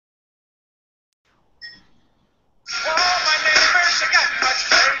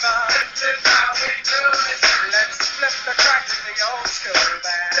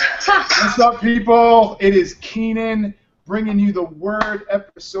What's up, people? It is Keenan bringing you the Word,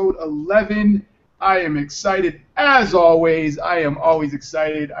 episode 11. I am excited, as always. I am always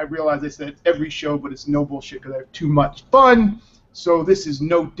excited. I realize I said it every show, but it's no bullshit because I have too much fun. So this is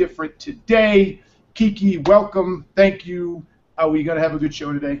no different today. Kiki, welcome. Thank you. Are we going to have a good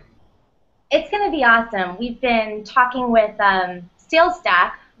show today? It's going to be awesome. We've been talking with Sales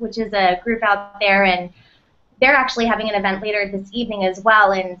Stack, which is a group out there, and they're actually having an event later this evening as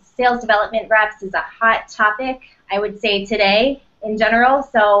well, and sales development reps is a hot topic, I would say, today in general.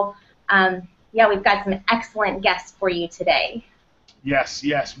 So, yeah, we've got some excellent guests for you today. Yes,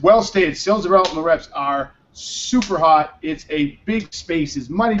 yes. Well stated. Sales development reps are super hot. It's a big space. There's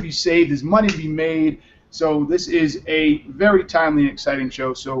money to be saved. There's money to be made. So this is a very timely and exciting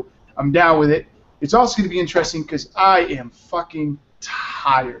show, so I'm down with it. It's also going to be interesting because I am fucking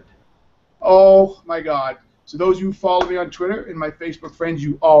tired. Oh, my God. So those of you who follow me on Twitter and my Facebook friends,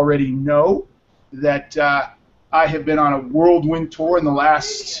 you already know that I have been on a whirlwind tour in the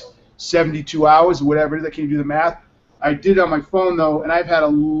last 72 hours, or whatever it is. I can't do the math. I did it on my phone, though, and I've had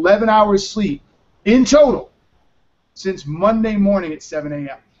 11 hours sleep in total since Monday morning at 7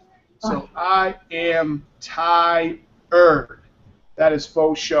 a.m. So I am tired. That is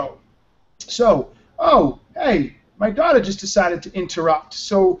faux show. So, oh, hey, my daughter just decided to interrupt,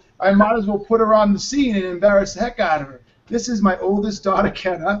 so I might as well put her on the scene and embarrass the heck out of her. This is my oldest daughter,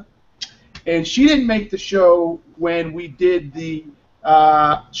 Kenna, and she didn't make the show when we did the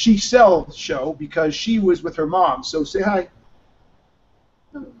She Sells show because she was with her mom. So say hi.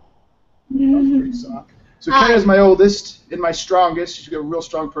 That was pretty soft. So Kenna's my oldest and my strongest. She's got a real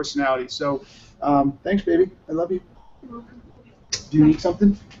strong personality. So thanks, baby. I love you. You're welcome. Do you need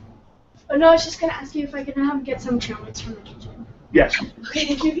something? Oh, no, I was just going to ask you if I can get some chocolates from the kitchen. Yes. Okay,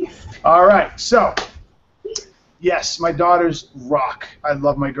 thank you. All right. So, yes, my daughters rock. I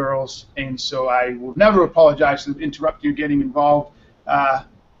love my girls, and so I will never apologize for interrupting you getting involved.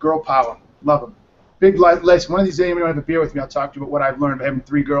 Girl power. Love them. Big life. One of these days, when you have a beer with me, I'll talk to you about what I've learned by having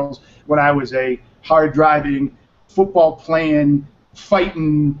 3 girls when I was a hard-driving, football-playing,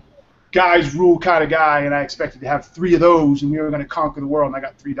 fighting, guys rule kind of guy, and I expected to have 3 of those, and we were going to conquer the world, and I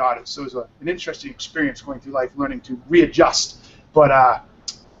got 3 daughters. So it was an interesting experience going through life, learning to readjust. But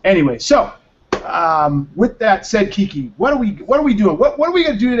anyway, so with that said, Kiki, what are we doing? What are we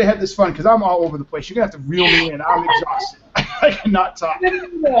going to do to have this fun? Because I'm all over the place. You're going to have to reel me in. I'm exhausted. I cannot talk.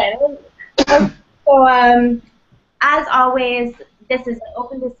 So, as always, this is an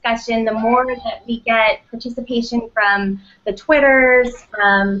open discussion. The more that we get participation from the Twitters,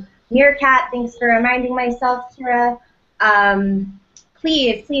 from Meerkat, thanks for reminding myself, Kira.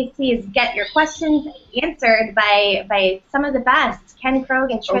 Please get your questions answered by some of the best, Ken Krogue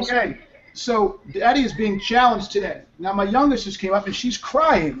and Trish. Okay, so Daddy is being challenged today. Now my youngest just came up and she's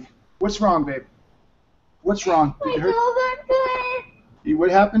crying. What's wrong, babe? What's wrong? My toe got cut. What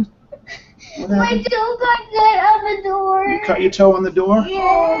happened? My toe got cut on the door. You cut your toe on the door? Yes.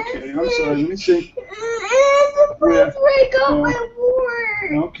 Oh, okay, I'm sorry. Let me see. It's the place where I got my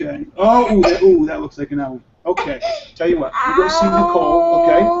wart. Okay. Oh, that looks like an owl. Okay. Tell you what, you go see Nicole,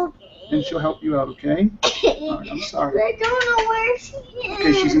 okay? And she'll help you out, okay? All right, I'm sorry. I don't know where she is.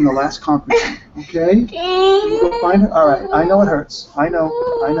 Okay, she's in the last conference room, okay? You go find her? All right, I know it hurts. I know.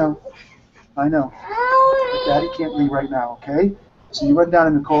 But Daddy can't leave right now, okay? So you run down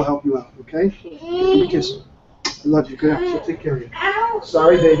and Nicole will help you out, okay? Give me a kiss. I love you. Good. She'll take care of you.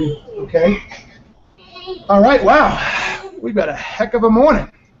 Sorry, baby. Okay? All right, wow. We've got a heck of a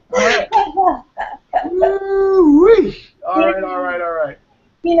morning. All right. Woo-wee. All right.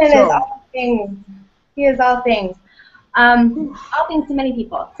 Keenan is all things. He is all things. All things to many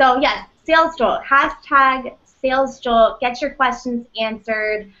people. So, yes, Sales Jolt. Hashtag Sales Jolt. Get your questions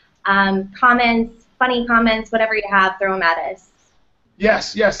answered. Comments, funny comments, whatever you have, throw them at us.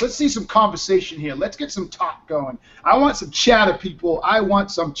 Yes. Let's see some conversation here. Let's get some talk going. I want some chatter, people. I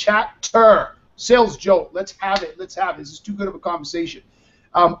want some chatter. Sales Jolt. Let's have it. This is too good of a conversation.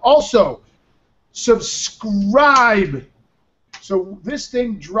 Also, subscribe. So this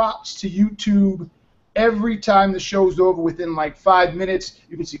thing drops to YouTube every time the show's over within like 5 minutes.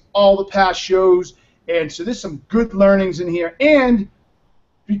 You can see all the past shows. And so there's some good learnings in here. And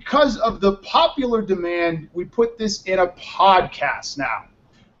because of the popular demand, we put this in a podcast now.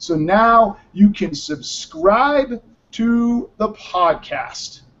 So now you can subscribe to the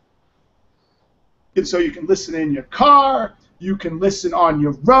podcast. And so you can listen in your car, you can listen on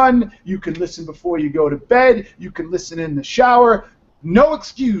your run, you can listen before you go to bed, you can listen in the shower. No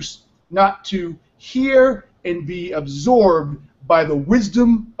excuse not to hear and be absorbed by the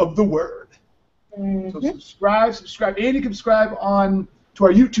wisdom of the word. So subscribe, and you can subscribe on to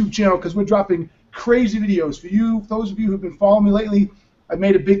our YouTube channel because we're dropping crazy videos. For you, those of you who've been following me lately, I've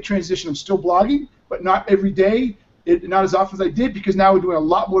made a big transition. I'm still blogging, but not every day, not as often as I did because now we're doing a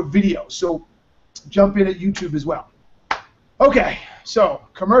lot more videos. So jump in at YouTube as well. Okay, so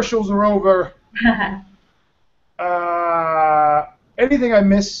commercials are over. Anything I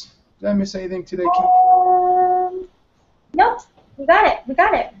miss? Did I miss anything today, Keith? Nope. We got it. We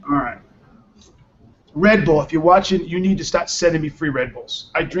got it. All right. Red Bull, if you're watching, you need to start sending me free Red Bulls.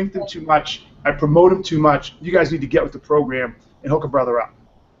 I drink them too much. I promote them too much. You guys need to get with the program and hook a brother up.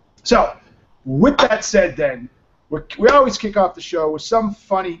 So, with that said then, we always kick off the show with some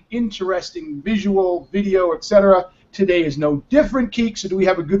funny, interesting visual, video, etc. Today is no different, Keek, so do we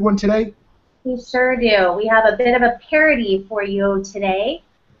have a good one today? We sure do. We have a bit of a parody for you today.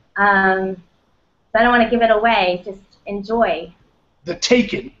 So I don't want to give it away. Just enjoy. The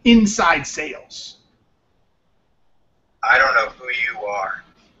Taken Inside Sales. I don't know who you are.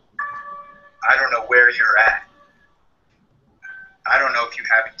 I don't know where you're at. I don't know if you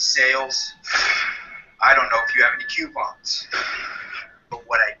have any sales. I don't know if you have any coupons. But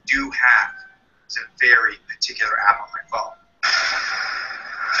what I do have is a very particular app on my phone.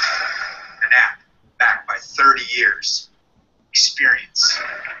 An app backed by 30 years experience.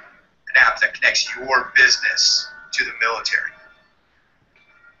 An app that connects your business to the military.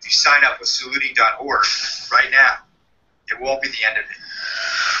 If you sign up with saluting.org right now, it won't be the end of it.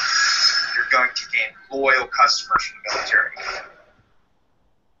 You're going to gain loyal customers from the military.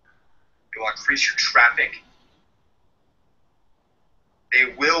 It will increase your traffic.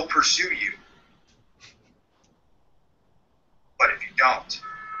 They will pursue you. But if you don't,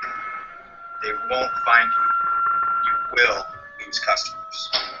 they won't find you. You will lose customers.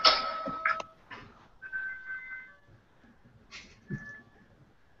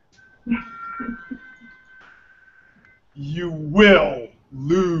 You will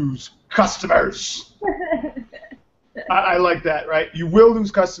lose customers. I like that, right? You will lose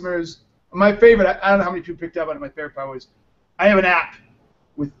customers. My favorite, I don't know how many people picked up on it, my favorite part was, I have an app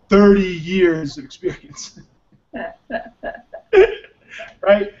with 30 years of experience.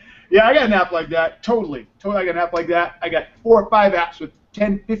 Right? Yeah, I got an app like that, totally. I got an app like that. I got 4 or 5 apps with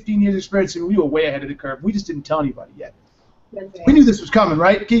 10, 15 years experience, and we were way ahead of the curve. We just didn't tell anybody yet. Right. We knew this was coming,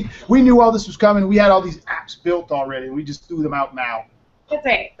 right, Keith? We knew all this was coming. We had all these apps built already, and we just threw them out now. That's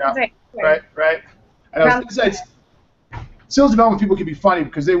right. Yeah. That's right. Right. And sales development people can be funny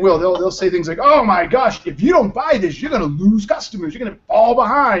because they will. They'll say things like, "Oh my gosh, if you don't buy this, you're going to lose customers. You're going to fall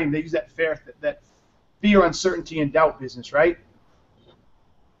behind." They use that fear, uncertainty, and doubt business, right?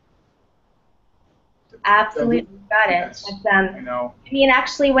 Absolutely got it. Yes. That's, I know. I mean,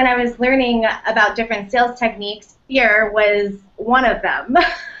 actually, when I was learning about different sales techniques, fear was one of them.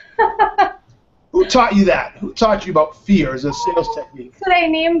 Who taught you that? Who taught you about fear as a sales technique? Could I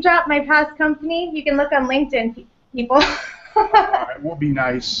name drop my past company? You can look on LinkedIn, people. All right, we'll be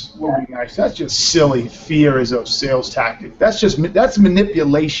nice. We'll be nice. That's just silly. Fear is a sales tactic. That's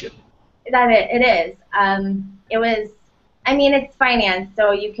manipulation. It is. It was. I mean, it's finance,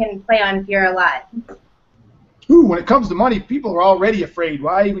 so you can play on fear a lot. Ooh, when it comes to money, people are already afraid.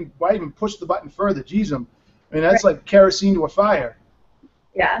 Why even push the button further? Jeez, I mean, that's like kerosene to a fire.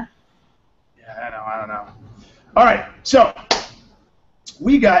 Yeah. Yeah, I don't know. All right, so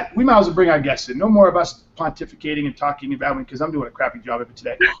we might as well bring our guests in. No more of us pontificating and talking about me because I'm doing a crappy job of it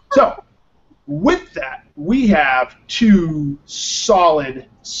today. So with that, we have 2 solid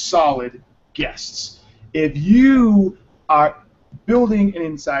guests. If you are building an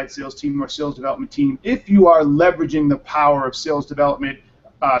inside sales team or sales development team, if you are leveraging the power of sales development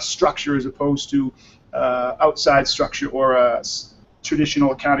structure as opposed to outside structure or a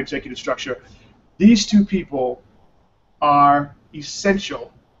traditional account executive structure, these 2 people are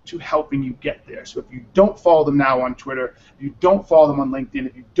essential to helping you get there. So if you don't follow them now on Twitter, if you don't follow them on LinkedIn,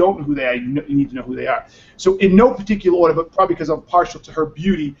 if you don't know who they are, you need to know who they are. So in no particular order, but probably because I'm partial to her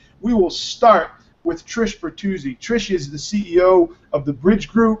beauty, we will start with Trish Bertuzzi. Trish is the CEO of the Bridge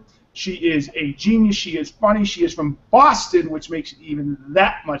Group. She is a genius. She is funny. She is from Boston, which makes it even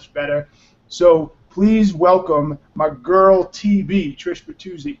that much better. So please welcome my girl TB, Trish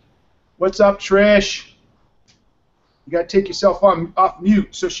Bertuzzi. What's up, Trish? You got to take yourself off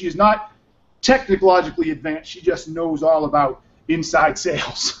mute. So she is not technologically advanced. She just knows all about inside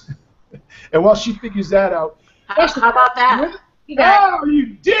sales. And while she figures that out, how about that? Oh, you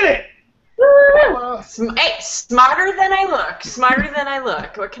did it! Hey, smarter than I look. Smarter than I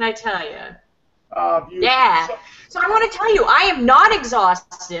look. What can I tell you? Yeah. So I want to tell you, I am not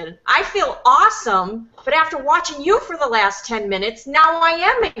exhausted. I feel awesome, but after watching you for the last 10 minutes, now I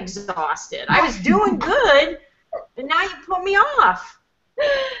am exhausted. I was doing good, and now you put me off.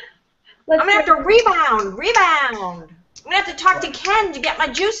 I'm going to have to rebound. I'm going to have to talk to Ken to get my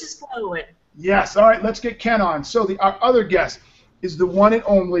juices flowing. Yes, all right, let's get Ken on. So our other guest is the one and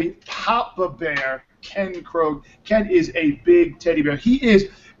only Papa Bear, Ken Krogue. Ken is a big teddy bear.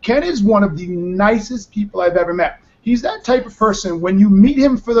 Ken is one of the nicest people I've ever met. He's that type of person, when you meet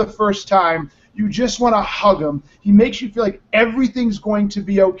him for the first time, you just want to hug him. He makes you feel like everything's going to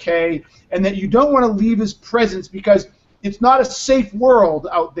be okay and that you don't want to leave his presence because it's not a safe world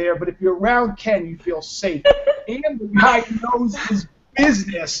out there, but if you're around Ken, you feel safe. And the guy knows his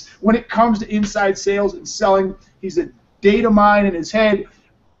business when it comes to inside sales and selling. He's a data mine in his head.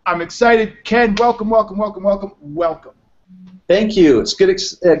 I'm excited. Ken, welcome. Thank you. It's good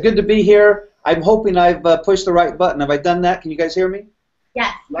to be here. I'm hoping I've pushed the right button. Have I done that? Can you guys hear me?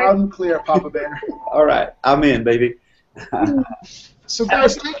 Yes. Loud and clear, Papa Bear. All right. I'm in, baby. So,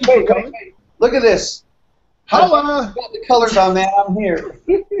 guys, thank you for coming. Look at this. Holla! Got the colors on that. I'm here.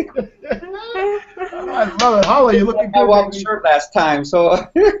 I love it. Holla, you're looking good. I wore the shirt last time, so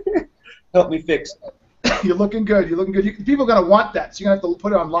help me fix it. You're looking good. People are going to want that, so you're going to have to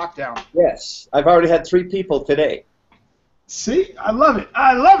put it on lockdown. Yes. I've already had 3 people today. See? I love it.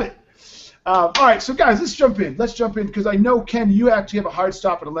 All right, so guys, let's jump in because I know, Ken, you actually have a hard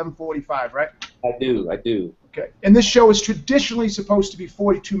stop at 11:45, right? I do. Okay, and this show is traditionally supposed to be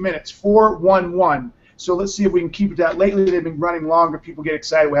 42 minutes, 4-1-1. So let's see if we can keep it that. Lately, they've been running longer. People get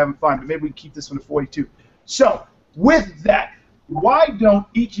excited. We're having fun, but maybe we can keep this one to 42. So with that, why don't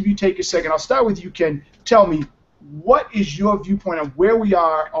each of you take a second? I'll start with you, Ken. Tell me, what is your viewpoint on where we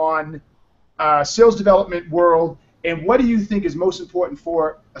are on sales development world, and what do you think is most important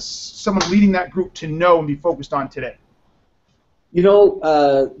for someone leading that group to know and be focused on today? You know,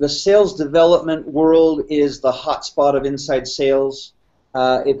 the sales development world is the hot spot of inside sales.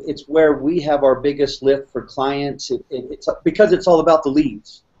 It's where we have our biggest lift for clients. It's because it's all about the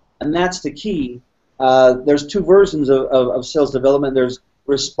leads, and that's the key. There's 2 versions of sales development. There's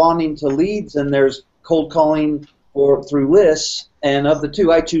responding to leads, and there's cold calling through lists. And of the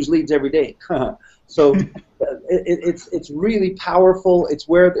 2, I choose leads every day. So it's really powerful. It's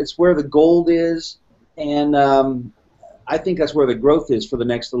where the gold is, and I think that's where the growth is for the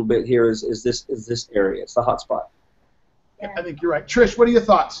next little bit here. Is this area? It's the hot spot. I think you're right. Trish, what are your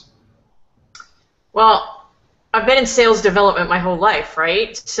thoughts? Well, I've been in sales development my whole life,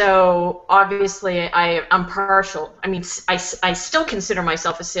 right? So obviously I'm partial. I mean, I still consider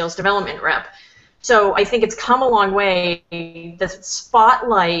myself a sales development rep. So I think it's come a long way. The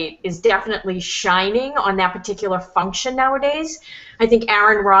spotlight is definitely shining on that particular function nowadays. I think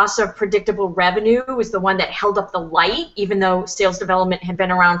Aaron Ross of Predictable Revenue was the one that held up the light, even though sales development had been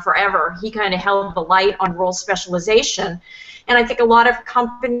around forever. He kind of held the light on role specialization. And I think a lot of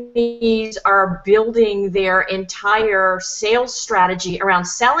companies are building their entire sales strategy around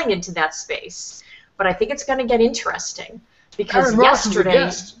selling into that space. But I think it's going to get interesting. Because Aaron Ross yesterday,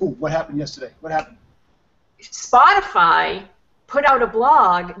 was a guest. Ooh, what happened yesterday? What happened? Spotify put out a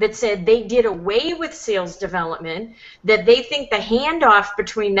blog that said they did away with sales development, that they think the handoff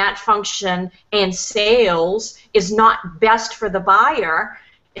between that function and sales is not best for the buyer.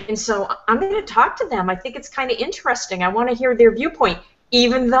 And so I'm going to talk to them. I think it's kind of interesting. I want to hear their viewpoint,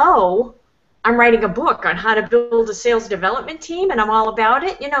 even though I'm writing a book on how to build a sales development team, and I'm all about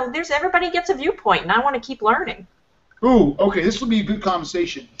it. You know, everybody gets a viewpoint, and I want to keep learning. Ooh, okay, this will be a good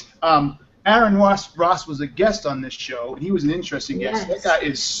conversation. Aaron Ross was a guest on this show, and he was an interesting guest. That guy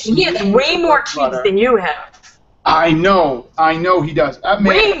is he has way more kids than you have. I know he does.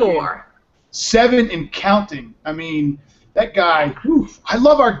 Way more. 7 and counting. I mean, that guy, whew, I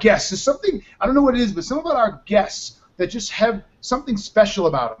love our guests. There's something, I don't know what it is, but some about our guests that just have something special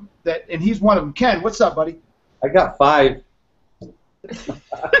about them. And he's one of them. Ken, what's up, buddy? I got 5.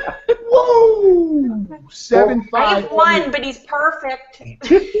 Whoa! 7-5. I have 1, but he's perfect.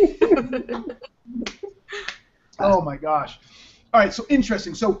 Oh my gosh! All right, so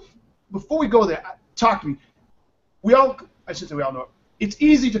interesting. So before we go there, talk to me. I should say we all know it. It's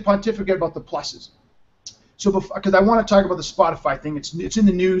easy to pontificate about the pluses. So because I want to talk about the Spotify thing, it's in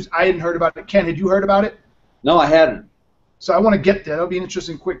the news. I hadn't heard about it. Ken, had you heard about it? No, I hadn't. So I want to get there. That'll be an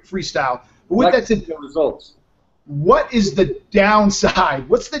interesting, quick freestyle. But with that said, the results. What is the downside?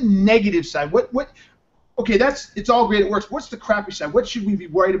 What's the negative side? Okay, it's all great, it works. What's the crappy side? What should we be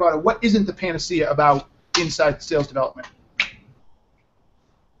worried about, or what isn't the panacea about inside sales development?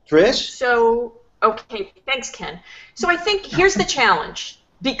 Trish? So, okay, thanks, Ken. So I think here's the challenge.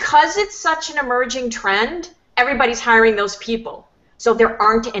 Because it's such an emerging trend, everybody's hiring those people. So there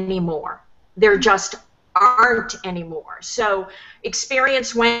aren't any more. There just aren't anymore. So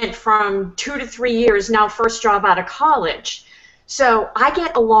experience went from 2 to 3 years, now first job out of college. So I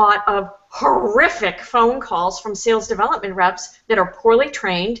get a lot of horrific phone calls from sales development reps that are poorly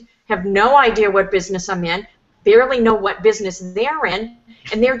trained, have no idea what business I'm in, barely know what business they're in,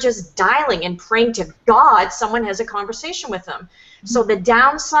 and they're just dialing and praying to God someone has a conversation with them. So the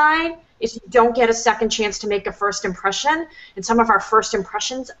downside is you don't get a second chance to make a first impression, and some of our first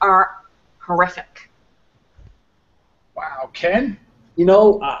impressions are horrific. Wow, Ken? You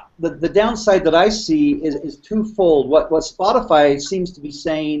know, the downside that I see is twofold. What Spotify seems to be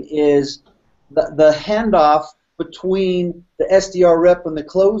saying is the handoff between the SDR rep and the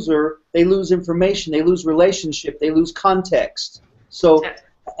closer, they lose information, they lose relationship, they lose context. So,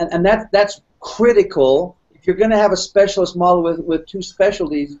 and that's critical. If you're going to have a specialist model with two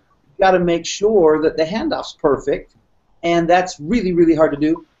specialties, you've got to make sure that the handoff's perfect, and that's really, really hard to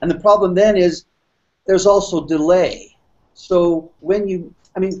do. And the problem then is there's also delay. So when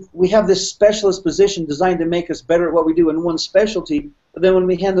we have this specialist position designed to make us better at what we do in one specialty, but then when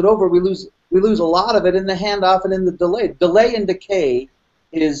we hand it over, we lose a lot of it in the handoff and in the delay. Delay and decay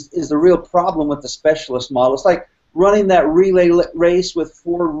is the real problem with the specialist model. It's like running that relay race with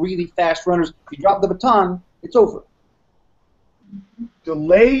 4 really fast runners. If you drop the baton, it's over.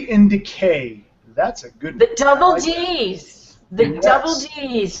 Delay and decay. That's a good one. The double D's. The double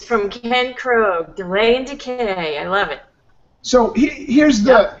D's from Ken Krogue. Delay and decay. I love it. So here's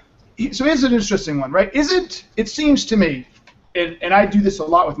an interesting one, right? It seems to me, and I do this a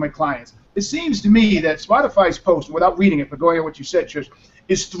lot with my clients, it seems to me that Spotify's post, without reading it, but going on what you said, Trish,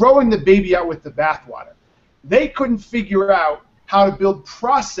 is throwing the baby out with the bathwater. They couldn't figure out how to build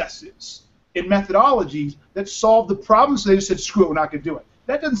processes and methodologies that solve the problem, so they just said, screw it, we're not going to do it.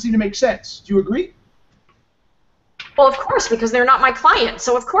 That doesn't seem to make sense. Do you agree? Well, of course, because they're not my client.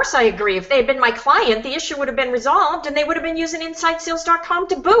 So, of course, I agree. If they had been my client, the issue would have been resolved, and they would have been using InsideSales.com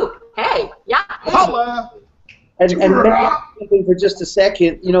to boot. Hey, yeah. Holla! And something for just a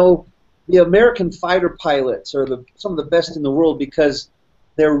second, you know, the American fighter pilots are some of the best in the world because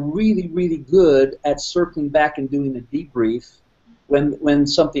they're really, really good at circling back and doing a debrief when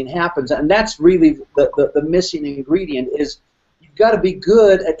something happens. And that's really the missing ingredient is you've got to be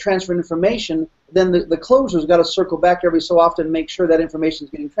good at transferring information. Then the closer's got to circle back every so often and make sure that information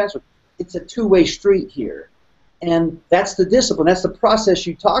is getting transferred. It's a two-way street here. And that's the discipline. That's the process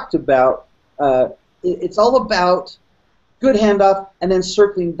you talked about. It's all about good handoff and then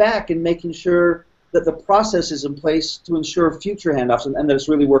circling back and making sure that the process is in place to ensure future handoffs and that it's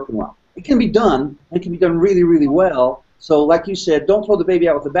really working well. It can be done. It can be done really, really well. So like you said, don't throw the baby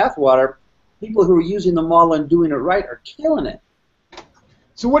out with the bathwater. People who are using the model and doing it right are killing it.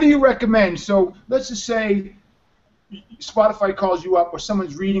 So what do you recommend? So let's just say Spotify calls you up or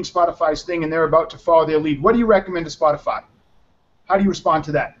someone's reading Spotify's thing and they're about to follow their lead. What do you recommend to Spotify? How do you respond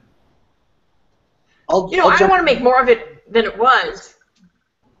to that? I don't want to make more of it than it was.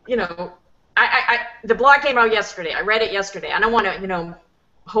 You know, the blog came out yesterday. I read it yesterday. I don't want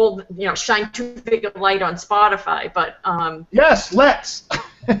to, shine too big a light on Spotify, but yes, let's.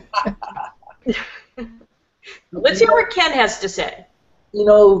 Let's hear what Ken has to say. You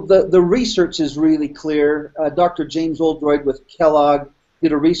know, the research is really clear. Dr. James Oldroyd with Kellogg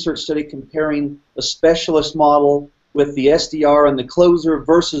did a research study comparing the specialist model with the SDR and the closer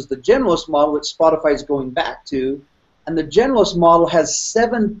versus the generalist model that Spotify is going back to. And the generalist model has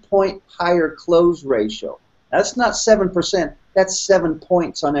 7-point higher close ratio. That's not 7%. That's 7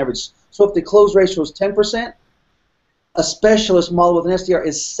 points on average. So if the close ratio is 10%, a specialist model with an SDR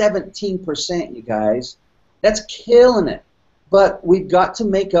is 17%, you guys. That's killing it. But we've got to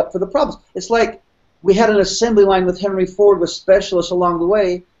make up for the problems. It's like we had an assembly line with Henry Ford with specialists along the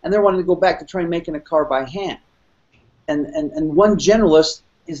way, and they're wanting to go back to try and making a car by hand. And one generalist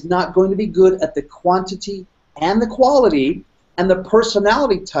is not going to be good at the quantity and the quality, and the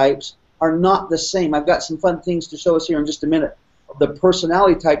personality types are not the same. I've got some fun things to show us here in just a minute. The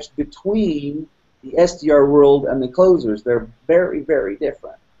personality types between the SDR world and the closers, they're very, very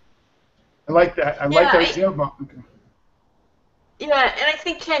different. I like that. I like that idea about it. Yeah, and I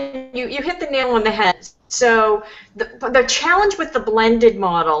think, Ken, you hit the nail on the head. So the challenge with the blended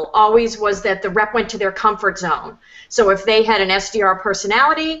model always was that the rep went to their comfort zone. So if they had an SDR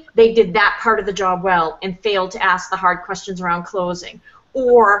personality, they did that part of the job well and failed to ask the hard questions around closing.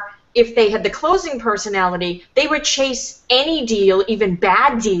 Or if they had the closing personality, they would chase any deal, even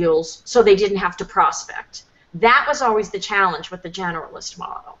bad deals, so they didn't have to prospect. That was always the challenge with the generalist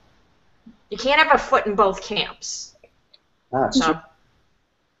model. You can't have a foot in both camps. Yeah.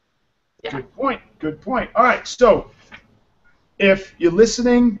 Good point. Good point. All right. So, if you're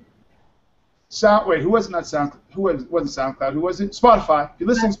listening, who wasn't SoundCloud? Who was it? Spotify. If you're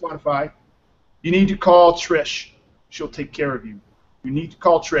listening to Spotify, you need to call Trish. she'll take care of you. You need to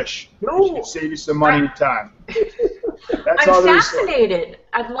call Trish. No. She can save you some money and time. That's I'm all there is to it. fascinated.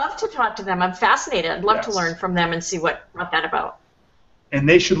 I'd love to talk to them. I'm fascinated. I'd love to Yes. learn from them and see what that about. And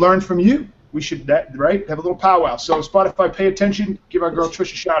they should learn from you. We should, right? Have a little powwow. So Spotify, pay attention. Give our girl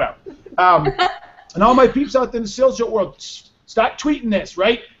Trish a shout out. And all my peeps out there in the sales show world, start tweeting this,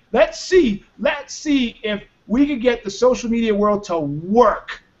 right? Let's see if we can get the social media world to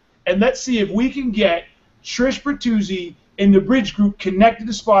work. And let's see if we can get Trish Bertuzzi in the Bridge Group connected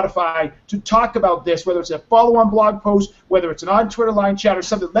to Spotify to talk about this, whether it's a follow-on blog post, whether it's an on Twitter line chat or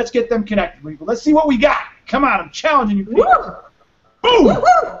something. Let's get them connected, people. Let's see what we got. Come on, I'm challenging you people. Boom!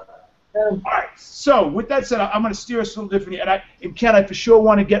 All right. So with that said, I'm going to steer us a little differently, and Ken, I for sure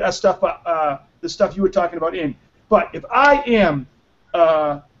want to get us stuff, the stuff you were talking about in. But if I am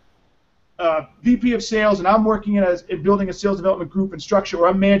VP of Sales and I'm working in building a sales development group and structure, or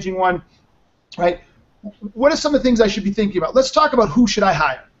I'm managing one, right? What are some of the things I should be thinking about? Let's talk about who should I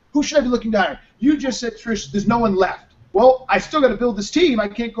hire. Who should I be looking to hire? You just said, Trish, there's no one left. Well, I still got to build this team. I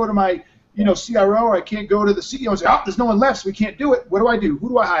can't go to my CRO, or I can't go to the CEO and say, oh, there's no one left, so we can't do it. What do I do? Who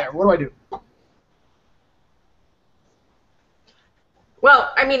do I hire? What do I do?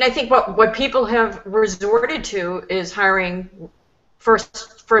 Well, I mean, I think what people have resorted to is hiring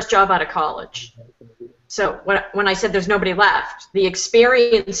first job out of college. So when I said there's nobody left, the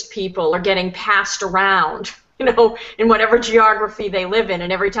experienced people are getting passed around, in whatever geography they live in,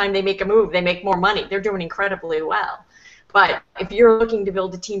 and every time they make a move, they make more money. They're doing incredibly well. But if you're looking to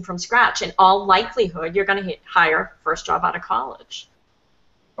build a team from scratch, in all likelihood, you're going to hire first job out of college.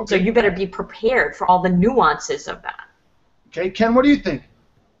 Okay. So you better be prepared for all the nuances of that. Okay, Ken, what do you think?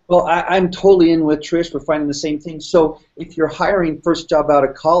 Well, I'm totally in with Trish. We're finding the same thing. So if you're hiring first job out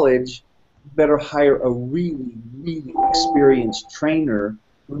of college, you better hire a really, really experienced trainer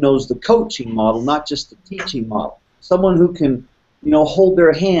who knows the coaching model, not just the teaching model. Someone who can, hold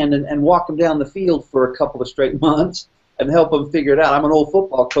their hand and walk them down the field for a couple of straight months and help them figure it out. I'm an old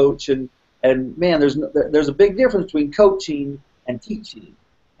football coach, and man, there's a big difference between coaching and teaching.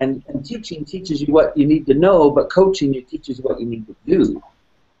 And teaching teaches you what you need to know, but coaching teaches you what you need to do.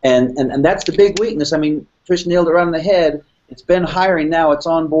 And that's the big weakness. I mean, Trish nailed it right on the head. It's been hiring, now it's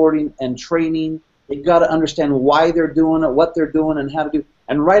onboarding and training. They've got to understand why they're doing it, what they're doing, and how to do.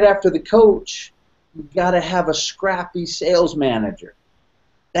 And right after the coach, you've got to have a scrappy sales manager.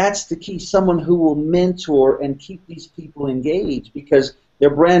 That's the key, someone who will mentor and keep these people engaged because they're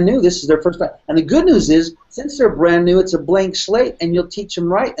brand new. This is their first time. And the good news is, since they're brand new, it's a blank slate, and you'll teach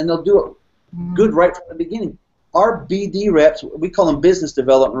them right, and they'll do it good right from the beginning. Our BD reps, we call them business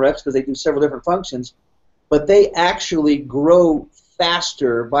development reps because they do several different functions, but they actually grow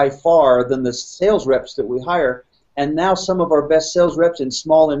faster by far than the sales reps that we hire. And now some of our best sales reps in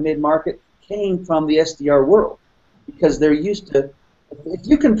small and mid-market came from the SDR world because they're used to, if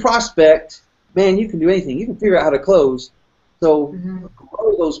you can prospect, man, you can do anything. You can figure out how to close. So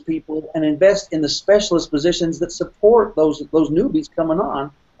grow those people and invest in the specialist positions that support those newbies coming on,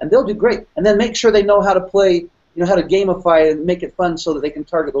 and they'll do great. And then make sure they know how to play, how to gamify it and make it fun so that they can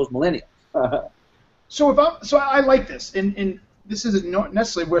target those millennials. So I like this, and this isn't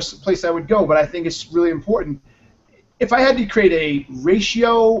necessarily where the place I would go, but I think it's really important. If I had to create a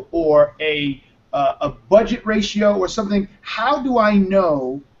ratio or a budget ratio or something, how do I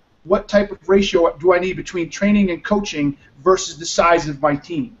know what type of ratio do I need between training and coaching versus the size of my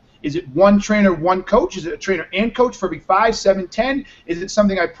team? Is it one trainer, one coach? Is it a trainer and coach for every 5, 7, 10? Is it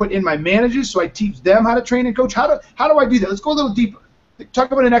something I put in my managers so I teach them how to train and coach? How do I do that? Let's go a little deeper.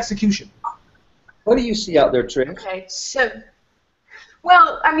 Talk about an execution. What do you see out there, Trish? Okay, so,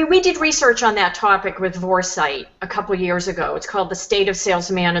 well, I mean, we did research on that topic with Vorsight a couple years ago. It's called the State of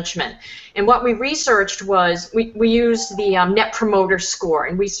Sales Management. And what we researched was we used the Net Promoter Score,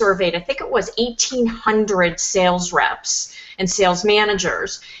 and we surveyed, I think it was 1,800 sales reps and sales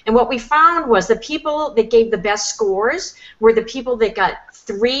managers. And what we found was the people that gave the best scores were the people that got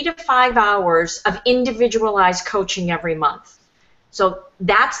 3 to 5 hours of individualized coaching every month. So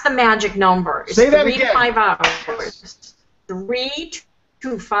that's the magic number. It's Say that 3 again. to 5 hours. 3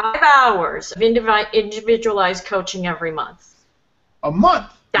 to 5 hours of individualized coaching every month. A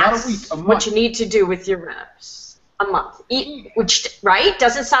month, That's not a week. A month. what you need to do with your reps. A month. Which, right,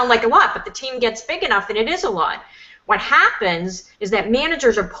 doesn't sound like a lot, but the team gets big enough and it is a lot. What happens is that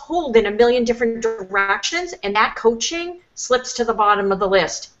managers are pulled in a million different directions, and that coaching slips to the bottom of the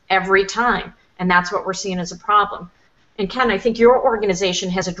list every time. And that's what we're seeing as a problem. And Ken, I think your organization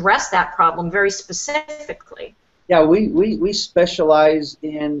has addressed that problem very specifically. Yeah, we specialize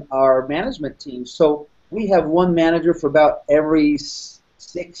in our management team. So we have one manager for about every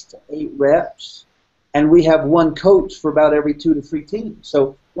 6 to 8 reps. and we have one coach for about every 2 to 3 teams.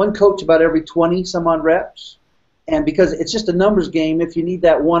 So one coach about every 20 some odd reps. And because it's just a numbers game, if you need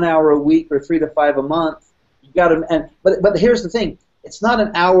that 1 hour a week or 3 to 5 a month, you got to. But here's the thing: it's not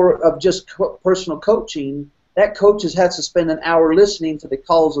an hour of just personal coaching. That coach has to spend an hour listening to the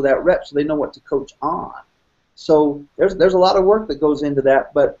calls of that rep, so they know what to coach on. So there's a lot of work that goes into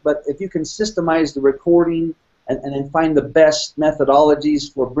that. But if you can systemize the recording and then find the best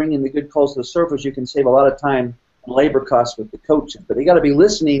methodologies for bringing the good calls to the surface, you can save a lot of time and labor costs with the coaching. But you got to be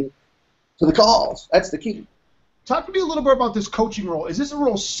listening to the calls. That's the key. Talk to me a little bit about this coaching role. Is this a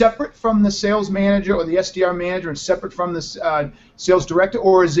role separate from the sales manager or the SDR manager, and separate from the sales director,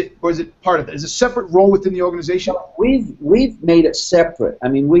 or is it part of it? Is it a separate role within the organization? We've made it separate. I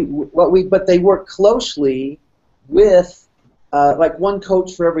mean, but they work closely with like one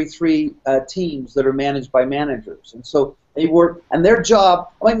coach for every 3 teams that are managed by managers, and so they work. And their job.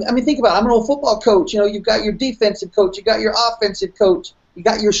 I mean, think about it. I'm an old football coach. You know, you've got your defensive coach, you got your offensive coach. You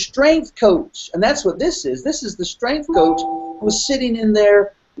got your strength coach, and that's what this is. This is the strength coach who's sitting in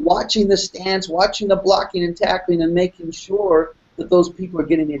there watching the stance, watching the blocking and tackling, and making sure that those people are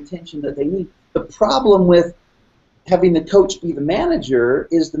getting the attention that they need. The problem with having the coach be the manager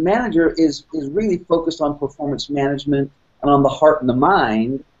is the manager is really focused on performance management and on the heart and the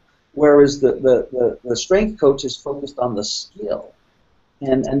mind, whereas the strength coach is focused on the skill.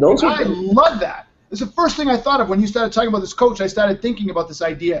 And those are. I love that. It's the first thing I thought of when you started talking about this coach. I started thinking about this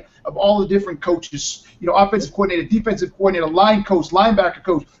idea of all the different coaches, you know, offensive coordinator, defensive coordinator, line coach, linebacker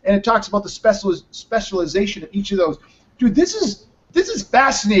coach, and it talks about the specialization of each of those. Dude, this is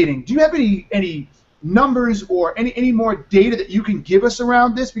fascinating. Do you have any numbers or any more data that you can give us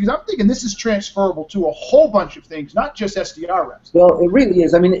around this? Because I'm thinking this is transferable to a whole bunch of things, not just SDR reps. Well, it really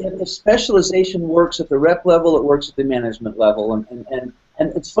is. I mean, if specialization works at the rep level, it works at the management level, and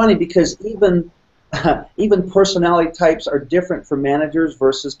it's funny because even personality types are different for managers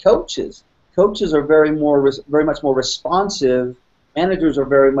versus coaches. Coaches are very much more responsive. Managers are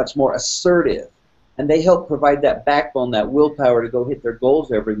very much more assertive, and they help provide that backbone, that willpower to go hit their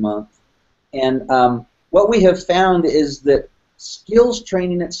goals every month. And what we have found is that skills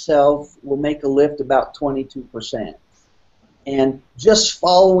training itself will make a lift about 22%. And just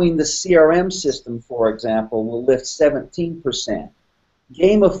following the CRM system, for example, will lift 17%.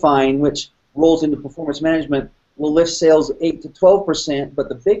 Gamifying, which rolls into performance management, will lift sales 8 to 12%, but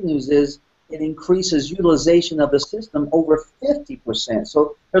the big news is it increases utilization of the system over 50%.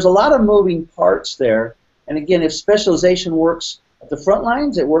 So there's a lot of moving parts there. And again, if specialization works at the front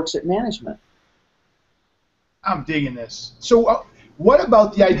lines, it works at management. I'm digging this. So what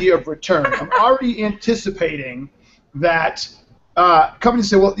about the idea of return? I'm already anticipating that companies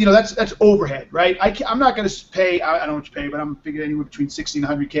say, well, you know, that's overhead, right? I'm not going to pay, I don't know what you pay, but I'm figuring anywhere between $60,000 and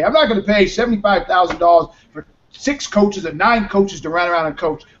 $100,000. I'm not going to pay $75,000 for 6 coaches or 9 coaches to run around and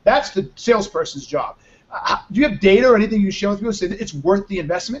coach. That's the salesperson's job. Do you have data or anything you can share with people to say that it's worth the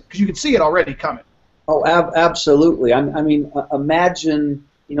investment? Because you can see it already coming. Oh, absolutely. I mean, imagine,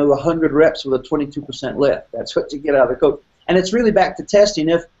 you know, 100 reps with a 22% lift. That's what you get out of the coach. And it's really back to testing.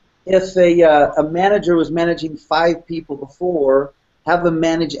 If a manager was managing 5 people before, have them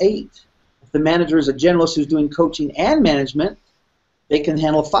manage 8. If the manager is a generalist who's doing coaching and management, they can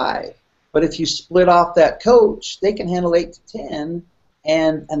handle 5. But if you split off that coach, they can handle 8 to 10,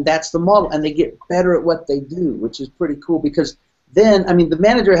 and that's the model. And they get better at what they do, which is pretty cool because then, I mean, the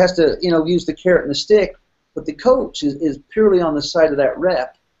manager has to, you know, use the carrot and the stick, but the coach is purely on the side of that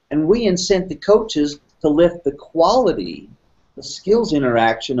rep. And we incent the coaches to lift the quality, the skills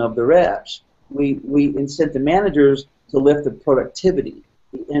interaction of the reps. We incent the managers to lift the productivity,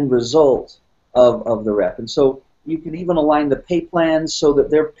 the end result of the rep. And so you can even align the pay plans so that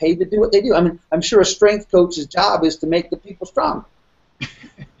they're paid to do what they do. I mean, I'm sure a strength coach's job is to make the people strong.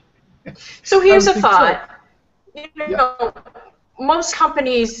 So here's a thought. You know, most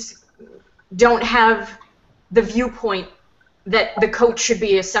companies don't have the viewpoint that the coach should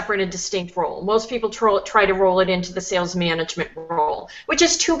be a separate and distinct role. Most people try to roll it into the sales management role, which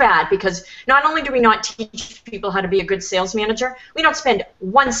is too bad because not only do we not teach people how to be a good sales manager, we don't spend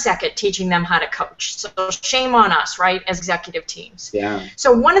 1 second teaching them how to coach. So shame on us, right, as executive teams. Yeah.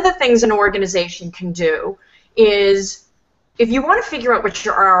 So one of the things an organization can do is, if you want to figure out what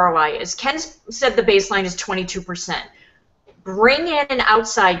your ROI is, Ken said the baseline is 22%. Bring in an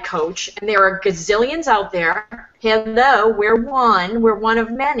outside coach, and there are gazillions out there. Hello, we're one of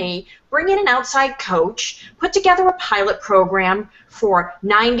many. Bring in an outside coach, put together a pilot program for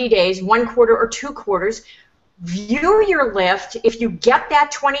 90 days, 1 quarter or 2 quarters. View your lift. If you get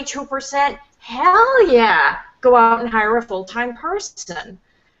that 22%, hell yeah, go out and hire a full-time person.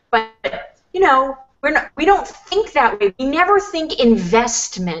 But, you know, we don't think that way. We never think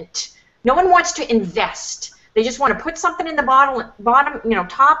investment. No one wants to invest. They just want to put something in the bottom,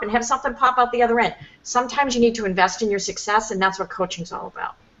 top, and have something pop out the other end. Sometimes you need to invest in your success, and that's what coaching's all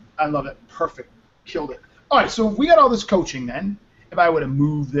about. I love it. Perfect. Killed it. All right, so if we got all this coaching then, if I were to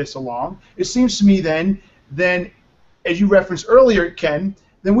move this along, it seems to me then, as you referenced earlier, Ken,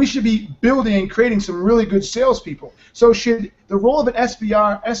 then we should be building and creating some really good salespeople. So should the role of an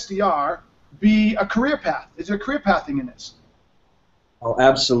SDR be a career path? Is there career pathing in this? Oh,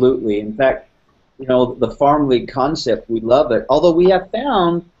 absolutely. In fact, the farm league concept, we love it. Although we have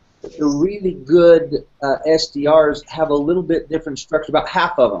found that the really good SDRs have a little bit different structure, about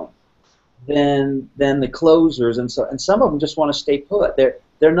half of them, than the closers, and some of them just want to stay put.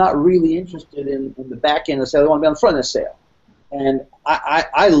 They're not really interested in the back end of the sale. They want to be on the front of the sale. And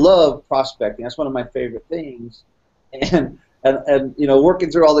I love prospecting. That's one of my favorite things. And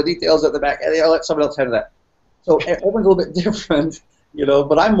working through all the details at the back, and I'll let someone else handle that. So everyone's a little bit different,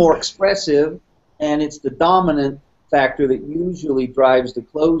 but I'm more expressive, and it's the dominant factor that usually drives the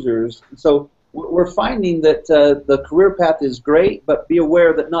closers. So we're finding that the career path is great, but be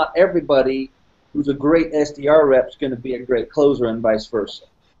aware that not everybody who's a great SDR rep is going to be a great closer, and vice versa.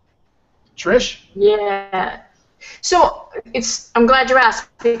 Trish? Yeah. So I'm glad you asked,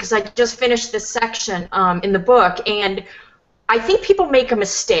 because I just finished this section in the book, and I think people make a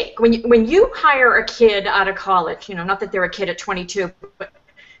mistake. When you hire a kid out of college, not that they're a kid at 22, but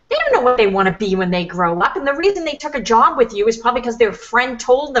they don't know what they want to be when they grow up, and the reason they took a job with you is probably because their friend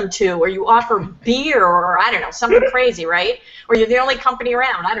told them to, or you offer beer, or I don't know, something crazy, right? Or you're the only company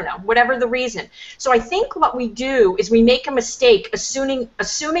around, I don't know, whatever the reason. So I think what we do is we make a mistake assuming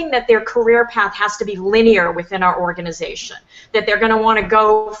that their career path has to be linear within our organization, that they're going to want to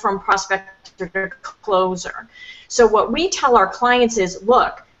go from prospector to closer. So what we tell our clients is,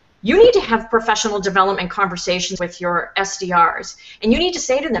 look, you need to have professional development conversations with your SDRs, and you need to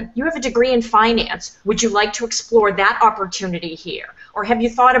say to them, you have a degree in finance. Would you like to explore that opportunity here? Or have you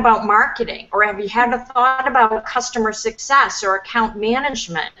thought about marketing? Or have you had a thought about customer success or account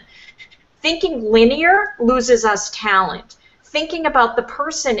management? Thinking linear loses us talent. Thinking about the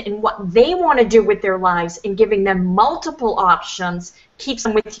person and what they want to do with their lives and giving them multiple options keeps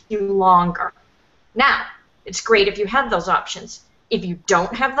them with you longer. Now, it's great if you have those options. If you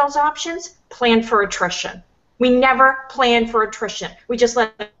don't have those options, plan for attrition. We never plan for attrition. We just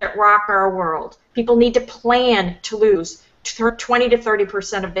let it rock our world. People need to plan to lose 20 to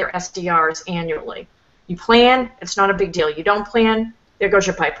 30% of their SDRs annually. You plan, it's not a big deal. You don't plan, there goes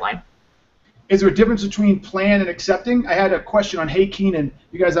your pipeline. Is there a difference between plan and accepting? I had a question on Hey Keenan.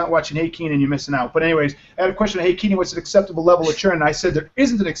 You guys aren't watching Hey Keenan, you're missing out. But anyways, I had a question on Hey Keenan, what's an acceptable level of churn? And I said there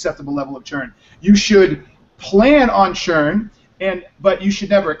isn't an acceptable level of churn. You should plan on churn, but you should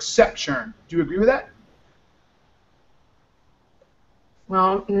never accept churn. Do you agree with that?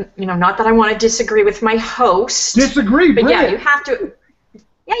 Well, not that I want to disagree with my host. Disagree, but brilliant. Yeah, you have to.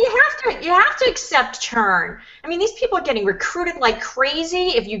 Yeah, you have to accept churn. I mean, these people are getting recruited like crazy.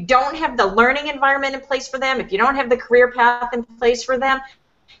 If you don't have the learning environment in place for them, if you don't have the career path in place for them,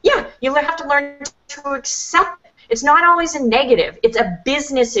 yeah, you'll have to learn to accept it. It's not always a negative. It's a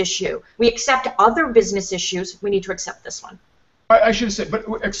business issue. We accept other business issues. We need to accept this one. I should have said,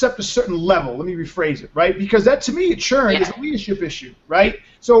 but accept a certain level. Let me rephrase it, right? Because that, to me, churn is a leadership issue, right?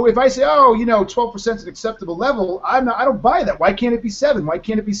 So if I say, 12% is an acceptable level, I don't buy that. Why can't it be 7? Why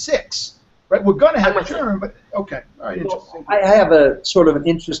can't it be 6? Right? We're going to have churn, but okay. All right, interesting. I have a sort of an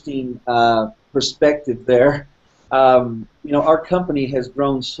interesting perspective there. Our company has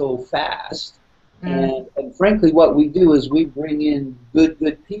grown so fast, and frankly, what we do is we bring in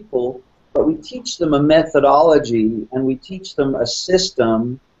good people. But we teach them a methodology, and we teach them a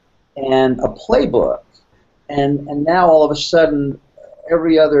system and a playbook. And now all of a sudden,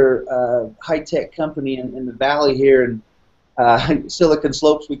 every other high-tech company in the valley here, in Silicon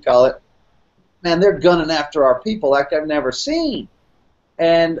Slopes we call it, man, they're gunning after our people like I've never seen.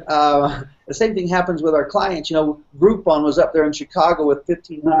 And the same thing happens with our clients. Groupon was up there in Chicago with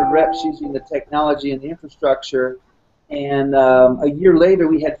 1,500 reps using the technology and the infrastructure. And a year later,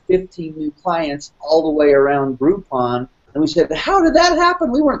 we had 15 new clients all the way around Groupon. And we said, how did that happen?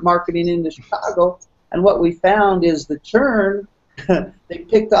 We weren't marketing into Chicago. And what we found is the churn, they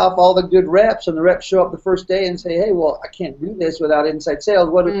picked off all the good reps, and the reps show up the first day and say, hey, well, I can't do this without inside sales.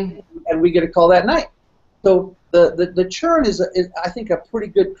 And we get a call that night. So the churn is, I think, a pretty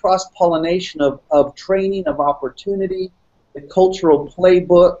good cross-pollination of training, of opportunity, the cultural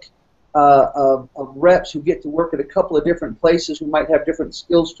playbook, of reps who get to work at a couple of different places who might have different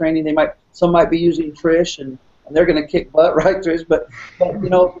skills training. Some might be using Trish, and they're going to kick butt, right, Trish? But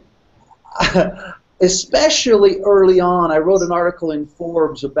especially early on. I wrote an article in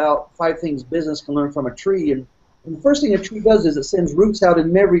Forbes about 5 things business can learn from a tree, and the first thing a tree does is it sends roots out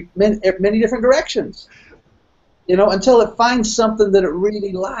in many different directions, you know, until it finds something that it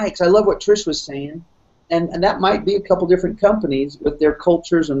really likes. I love what Trish was saying, and that might be a couple different companies with their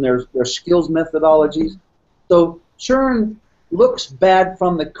cultures and their skills methodologies. So churn looks bad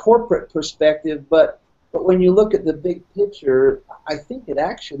from the corporate perspective, but when you look at the big picture, I think it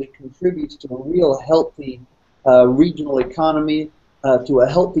actually contributes to a real healthy regional economy, to a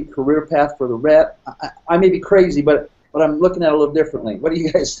healthy career path for the rep. I may be crazy, but I'm looking at it a little differently. What do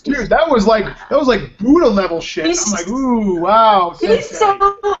you guys think? Dude, that was like Buddha level shit. I'm like, ooh, wow. He's so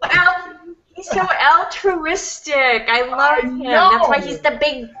altruistic. I love him. That's why he's the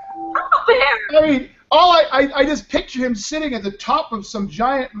big bear. I mean, I just picture him sitting at the top of some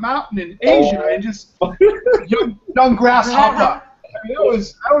giant mountain in Asia and just young grasshopper. I mean,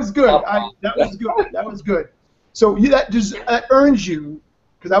 that was good. That was good. So that earns you,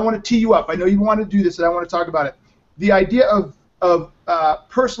 because I want to tee you up. I know you want to do this, and I want to talk about it. The idea of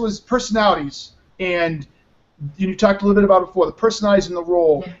personalities, and you talked a little bit about it before, the personalities in the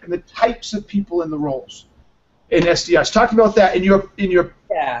role and the types of people in the roles in SDRs. Talk about that in your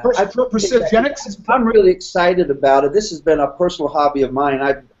Strategist. I'm really excited about it. This has been a personal hobby of mine.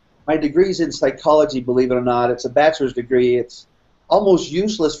 My degree's in psychology, believe it or not. It's a bachelor's degree. It's almost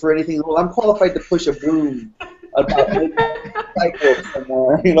useless for anything. Well, I'm qualified to push a broom about cycles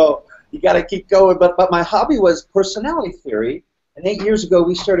somewhere. You know, you got to keep going. But my hobby was personality theory. And 8 years ago,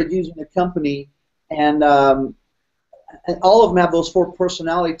 we started using a company, and all of them have those 4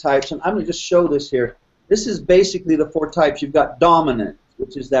 personality types. And I'm going to just show this here. This is basically the 4 types. You've got dominant,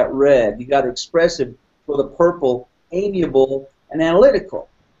 which is that red. You got expressive for the purple, amiable, and analytical.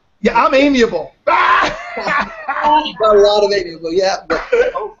 Yeah, I'm amiable. Got a lot of amiable, yeah, but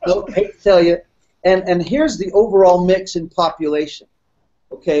no, hate to tell you. And here's the overall mix in population.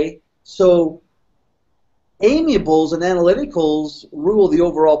 Okay, so amiables and analyticals rule the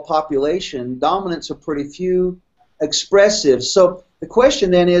overall population. Dominants are pretty few. Expressive. So the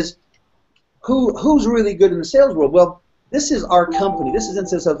question then is, who's really good in the sales world? Well, this is our company. This is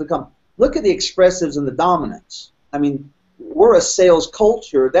instance of the company. Look at the expressives and the dominants. I mean, we're a sales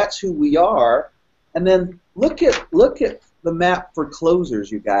culture. That's who we are. And then look at the map for closers,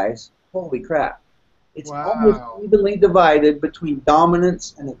 you guys. Holy crap! It's almost evenly divided between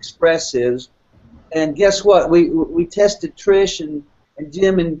dominants and expressives. And guess what? We tested Trish and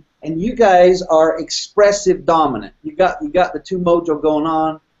Jim, and you guys are expressive dominant. You got the 2 mojo going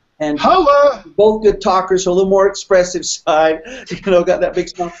on. And holla! Both good talkers, so a little more expressive side. You know, got that big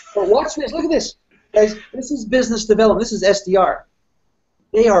smile. But watch this. Look at this, guys. This is business development. This is SDR.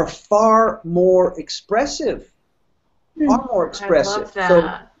 They are far more expressive. Far more expressive. I love that.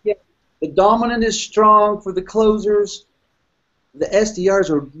 So yeah, the dominant is strong for the closers. The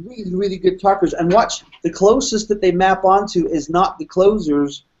SDRs are really, really good talkers. And watch, the closest that they map onto is not the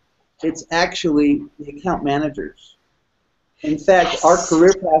closers. It's actually the account managers. In fact, our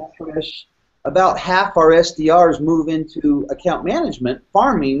career path, Trish, about half our SDRs move into account management,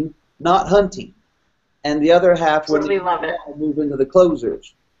 farming, not hunting. And the other half would move into the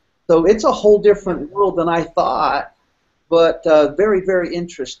closers. So it's a whole different world than I thought, but very, very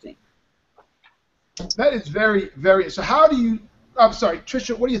interesting. That is very, very... So how do you... I'm sorry,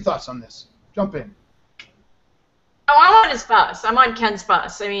 Tricia, what are your thoughts on this? Jump in. Oh, I'm on his bus. I'm on Ken's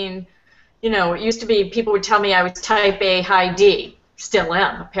bus. I mean... You know, it used to be people would tell me I was type A, high D. Still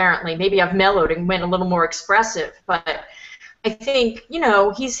am, apparently. Maybe I've mellowed and went a little more expressive. But I think, you know,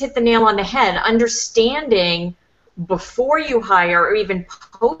 he's hit the nail on the head. Understanding before you hire or even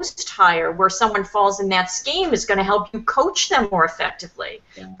post-hire where someone falls in that scheme is going to help you coach them more effectively.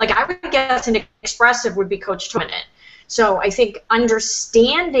 Yeah. Like I would guess an expressive would be coach dominant. So I think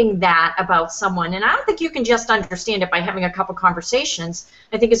understanding that about someone, and I don't think you can just understand it by having a couple conversations,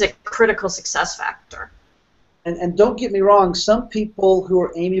 I think is a critical success factor. And don't get me wrong, some people who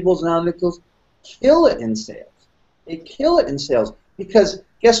are amiables and analyticals kill it in sales. They kill it in sales because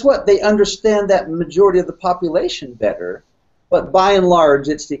guess what? They understand that majority of the population better, but by and large,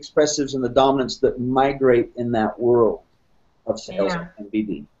 it's the expressives and the dominants that migrate in that world of sales and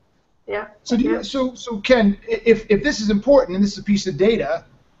BD. Yeah. So Ken, if this is important and this is a piece of data,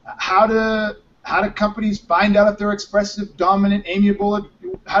 how do companies find out if they're expressive, dominant, amiable?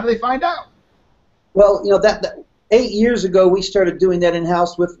 How do they find out? Well, you know that 8 years ago we started doing that in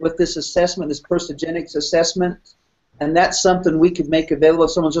house with this assessment, this Strategist assessment, and that's something we could make available.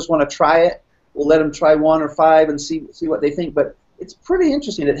 If someone just want to try it, we'll let them try 1 or 5 and see what they think. But it's pretty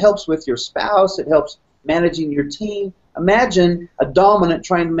interesting. It helps with your spouse. It helps managing your team. Imagine a dominant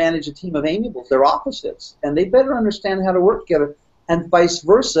trying to manage a team of amiables. They're opposites, and they better understand how to work together, and vice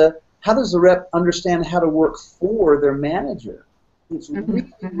versa. How does the rep understand how to work for their manager? It's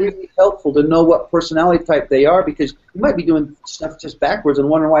really, really helpful to know what personality type they are, because you might be doing stuff just backwards and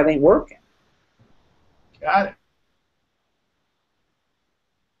wondering why it ain't working. Got it.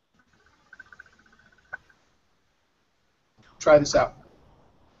 Try this out.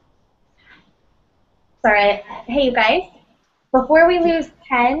 Sorry. Hey, you guys. Before we lose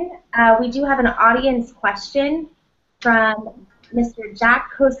Ken, we do have an audience question from Mr.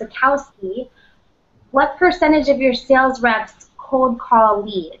 Jack Kosakowski. What percentage of your sales reps cold call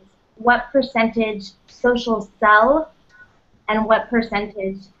leads? What percentage social sell? And what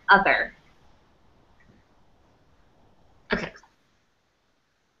percentage other? Okay.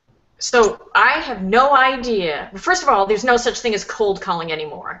 So I have no idea. First of all, there's no such thing as cold calling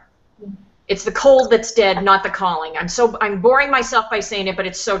anymore. It's the cold that's dead, not the calling. I'm boring myself by saying it, but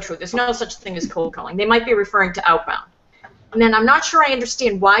it's so true. There's no such thing as cold calling. They might be referring to outbound. And then I'm not sure I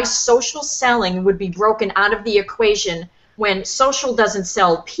understand why social selling would be broken out of the equation when social doesn't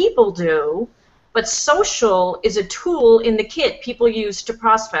sell, people do, but social is a tool in the kit people use to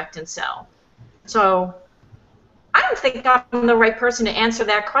prospect and sell. So I don't think I'm the right person to answer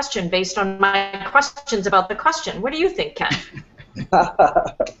that question based on my questions about the question. What do you think, Ken?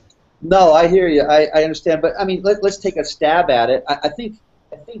 No, I hear you. I understand. But, I mean, let's take a stab at it. I think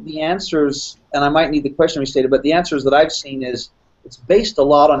the answers, and I might need the question restated, but the answers that I've seen is it's based a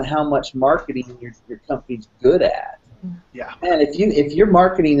lot on how much marketing your company's good at. Yeah. And if your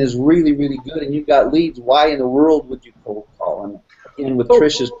marketing is really, really good and you've got leads, why in the world would you cold call? And again, with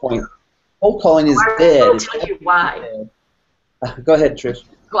Trish's point, cold calling is dead. I'll tell you why. Go ahead, Trish.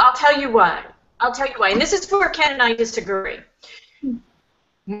 Well, I'll tell you why. And this is where Ken and I disagree.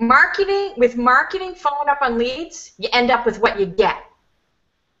 With marketing following up on leads, you end up with what you get.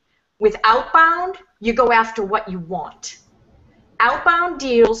 With outbound, you go after what you want. Outbound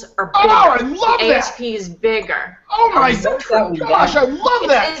deals are bigger. Oh, I love the that. ASP is bigger. Oh my gosh, I love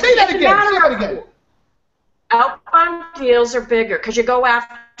that. Say that again. Outbound deals are bigger because you go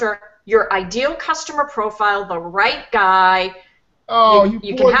after your ideal customer profile, the right guy. Oh,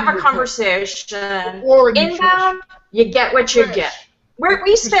 you can have a conversation. Inbound, you get what you get.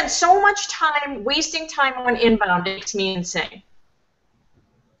 We spend so much time wasting time on inbound, it makes me insane.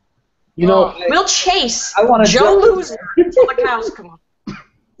 You know, we'll chase Joe Loser until the cows come home.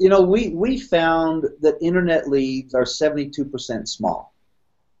 You know, we found that internet leads are 72% small.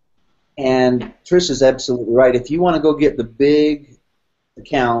 And Trish is absolutely right. If you want to go get the big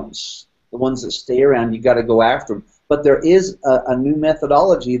accounts, the ones that stay around, you got to go after them. But there is a new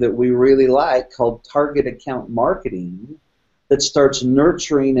methodology that we really like called target account marketing that starts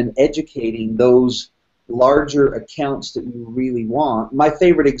nurturing and educating those larger accounts that you really want. My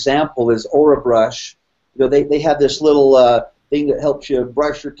favorite example is Orabrush. You know, they have this little thing that helps you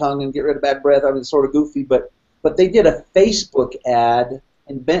brush your tongue and get rid of bad breath. I mean, it's sort of goofy, but they did a Facebook ad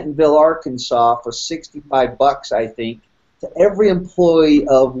in Bentonville, Arkansas for $65, I think, to every employee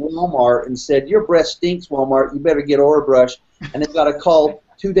of Walmart and said, "Your breath stinks, Walmart. You better get Orabrush." And they got a call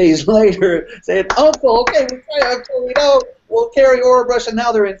 2 days later saying, "Uncle, okay, we try, Uncle, we know. We'll carry Orabrush," and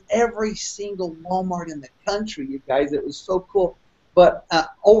now they're in every single Walmart in the country, you guys. It was so cool. But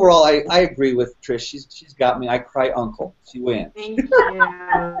overall, I agree with Trish. She's got me. I cry uncle. She wins. Thank you.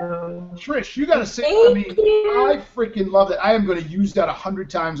 Trish, you got to say, I freaking love it. I am going to use that 100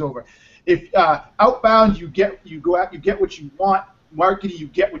 times over. If outbound, you go out, you get what you want. Marketing, you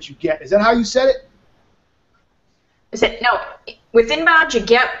get what you get. Is that how you said it? No, with inbound, you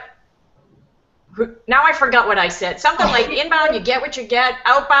get. Now I forgot what I said. Something like inbound, you get what you get.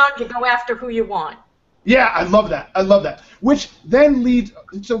 Outbound, you go after who you want. Yeah, I love that. I love that. Which then leads.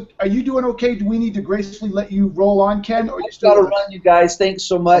 So, are you doing okay? Do we need to gracefully let you roll on, Ken? Or I've got to run, you guys. Thanks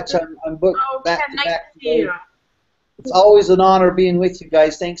so much. I'm booked back to back today. It's always an honor being with you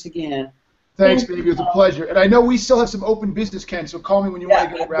guys. Thanks again. Thanks, baby. It was a pleasure. And I know we still have some open business, Ken. So call me when you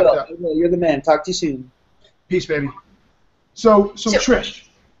want to get it wrapped up. You're the man. Talk to you soon. Peace, baby. So Trish.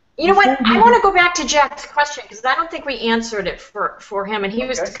 You know what? I want to go back to Jack's question because I don't think we answered it for him, and he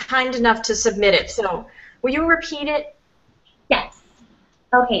was kind enough to submit it. So, will you repeat it? Yes.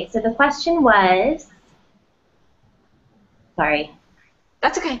 Okay. So the question was. Sorry.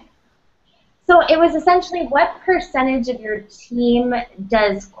 That's okay. So it was essentially what percentage of your team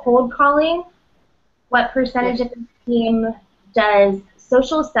does cold calling, what percentage of your team does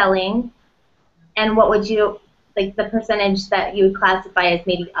social selling, and what would you, like the percentage that you would classify as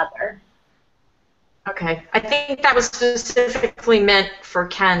maybe other? Okay. I think that was specifically meant for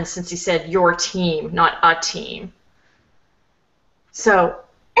Ken since he said your team, not a team. So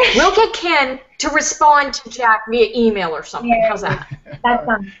we'll get Ken to respond to Jack via email or something. Yeah, how's that? That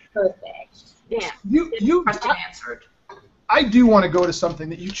sounds perfect. Yeah. Question answered. I do want to go to something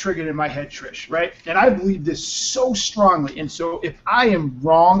that you triggered in my head, Trish, right? And I believe this so strongly. And so if I am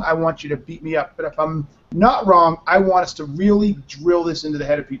wrong, I want you to beat me up. But if I'm not wrong, I want us to really drill this into the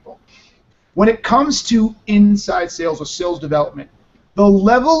head of people. When it comes to inside sales or sales development, the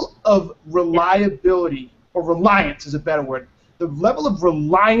level of reliability, or reliance is a better word, the level of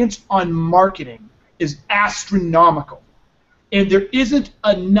reliance on marketing is astronomical. And there isn't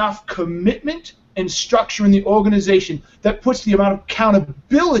enough commitment and structure in the organization that puts the amount of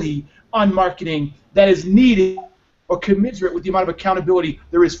accountability on marketing that is needed or commensurate with the amount of accountability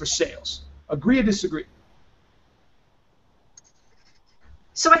there is for sales. Agree or disagree?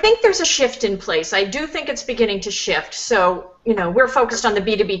 So I think there's a shift in place. I do think it's beginning to shift. So, we're focused on the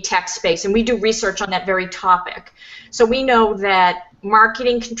B2B tech space, and we do research on that very topic. So we know that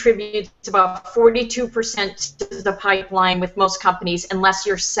marketing contributes about 42% to the pipeline with most companies, unless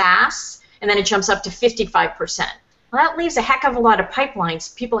you're SaaS, and then it jumps up to 55%. Well, that leaves a heck of a lot of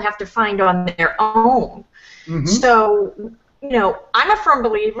pipelines people have to find on their own. Mm-hmm. So, I'm a firm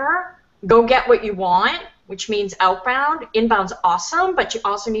believer, go get what you want, which means outbound. Inbound's awesome, but you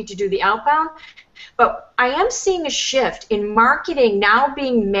also need to do the outbound. But I am seeing a shift in marketing now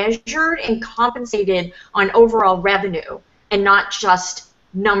being measured and compensated on overall revenue and not just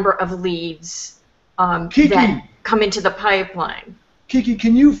number of leads that come into the pipeline. Kiki,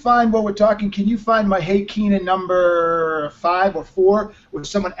 can you find, while we're talking, can you find my Hey Keenan number 5 or 4 where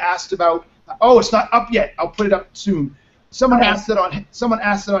someone asked about, oh, it's not up yet, I'll put it up soon. Someone asked it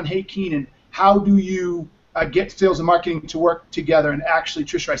on Hey Keenan, how do you get sales and marketing to work together? And actually,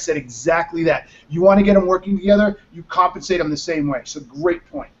 Tricia, I said exactly that. You want to get them working together, you compensate them the same way. So great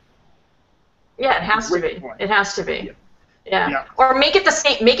point. Yeah, it has to be. It has to be. Yeah. Or make it the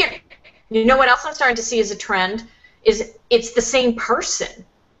same. Make it. You know what else I'm starting to see as a trend is it's the same person.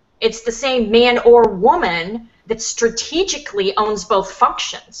 It's the same man or woman that strategically owns both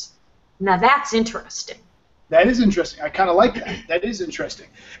functions. Now that's interesting. That is interesting. I kind of like that. That is interesting.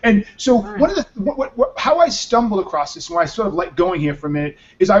 And so one of the how I stumbled across this, when I sort of like going here for a minute,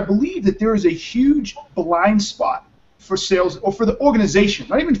 is I believe that there is a huge blind spot for sales, or for the organization,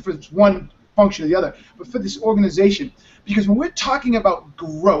 not even for one function or the other, but for this organization. Because when we're talking about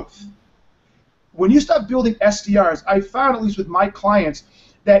growth, when you start building SDRs, I found, at least with my clients,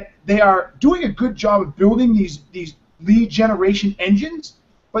 that they are doing a good job of building these lead generation engines,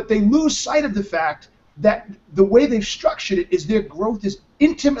 but they lose sight of the fact that the way they've structured it is their growth is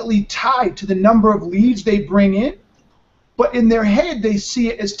intimately tied to the number of leads they bring in, but in their head they see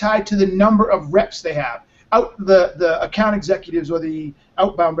it as tied to the number of reps they have, the account executives or the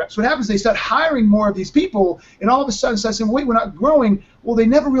outbound reps. What happens, they start hiring more of these people, and all of a sudden start saying, wait, we're not growing. Well, they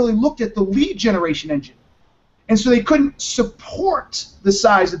never really looked at the lead generation engine, and so they couldn't support the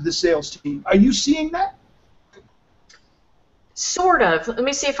size of the sales team. Are you seeing that? Sort of. Let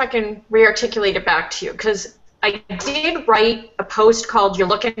me see if I can re-articulate it back to you, because I did write a post called "You're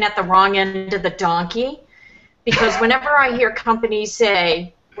Looking at the Wrong End of the Donkey," because whenever I hear companies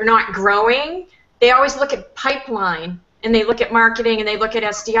say we're not growing, they always look at pipeline, and they look at marketing, and they look at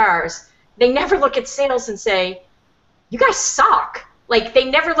SDRs. They never look at sales and say, you guys suck. Like, they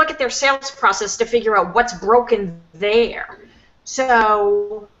never look at their sales process to figure out what's broken there.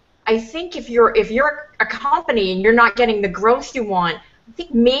 So I think if you're a company and you're not getting the growth you want, I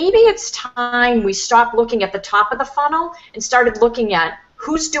think maybe it's time we stop looking at the top of the funnel and started looking at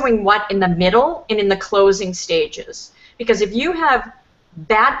who's doing what in the middle and in the closing stages. Because if you have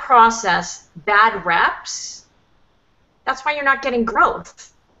bad process, bad reps, that's why you're not getting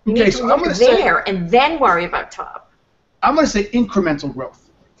growth. You need to look there and then worry about top. I'm going to say incremental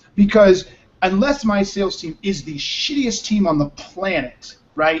growth, because unless my sales team is the shittiest team on the planet,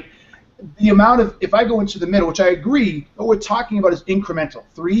 right, the amount of, if I go into the middle, which I agree, what we're talking about is incremental,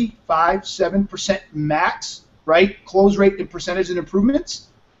 3, 5, 7% max, right, close rate and percentage and improvements.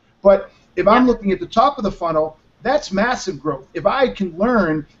 But if I'm looking at the top of the funnel, that's massive growth. If I can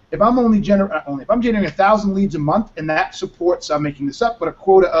learn, if I'm if I'm generating 1,000 leads a month, and that supports, I'm making this up, but a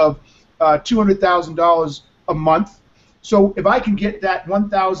quota of $200,000 a month. So if I can get that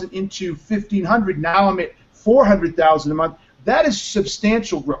 1,000 into 1,500, now I'm at 400,000 a month. That is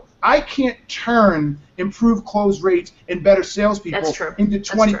substantial growth. I can't turn improved close rates and better salespeople into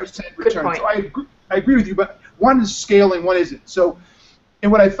 20% return. So I agree with you, but one is scaling, one isn't. So,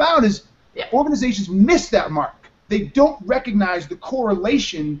 and what I found is organizations miss that mark. They don't recognize the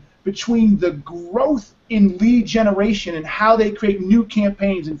correlation between the growth in lead generation and how they create new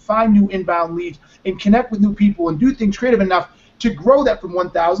campaigns and find new inbound leads and connect with new people and do things creative enough to grow that from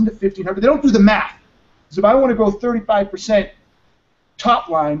 1,000 to 1,500. They don't do the math. So if I want to grow 35% top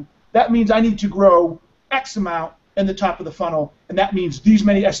line, that means I need to grow X amount in the top of the funnel, and that means these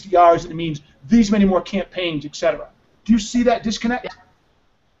many SDRs, and it means these many more campaigns, etc. Do you see that disconnect? Yeah.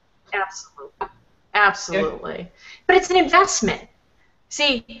 Absolutely. Absolutely. Yeah. But it's an investment.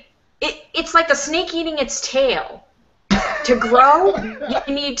 See, it's like a snake eating its tail. To grow,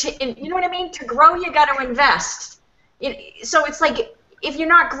 you need to, you know what I mean? To grow, you got to invest. So it's like, if you're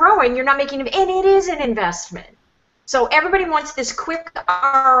not growing, you're not making, and it is an investment. So everybody wants this quick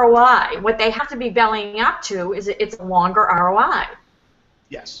ROI. What they have to be bellying up to is it's a longer ROI.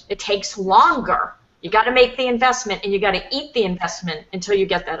 Yes. It takes longer. You got to make the investment, and you got to eat the investment until you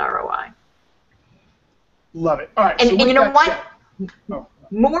get that ROI. Love it. All right. And, so and you know what?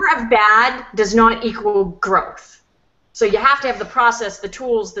 More of bad does not equal growth. So you have to have the process, the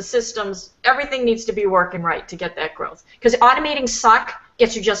tools, the systems. Everything needs to be working right to get that growth. Because automating suck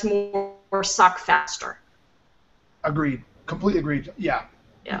gets you just more suck faster. Agreed. Completely agreed. Yeah.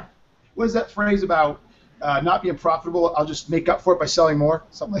 Yeah. What is that phrase about not being profitable? I'll just make up for it by selling more.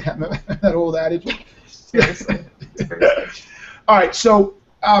 Something like that. That old adage. Seriously. All right. So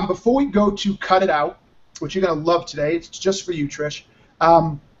before we go to cut it out, which you're gonna love today, it's just for you, Trish.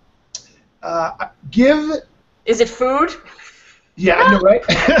 Give. Is it food? Yeah, I know, right?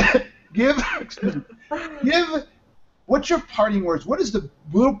 Give. What's your parting words? What is the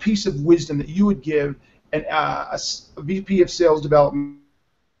little piece of wisdom that you would give a VP of Sales Development?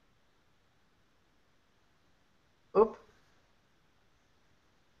 Oop.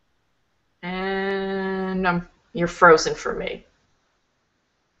 And you're frozen for me.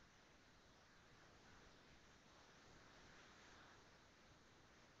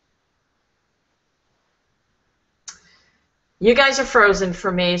 You guys are frozen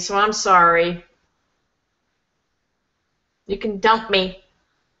for me, so I'm sorry. You can dump me.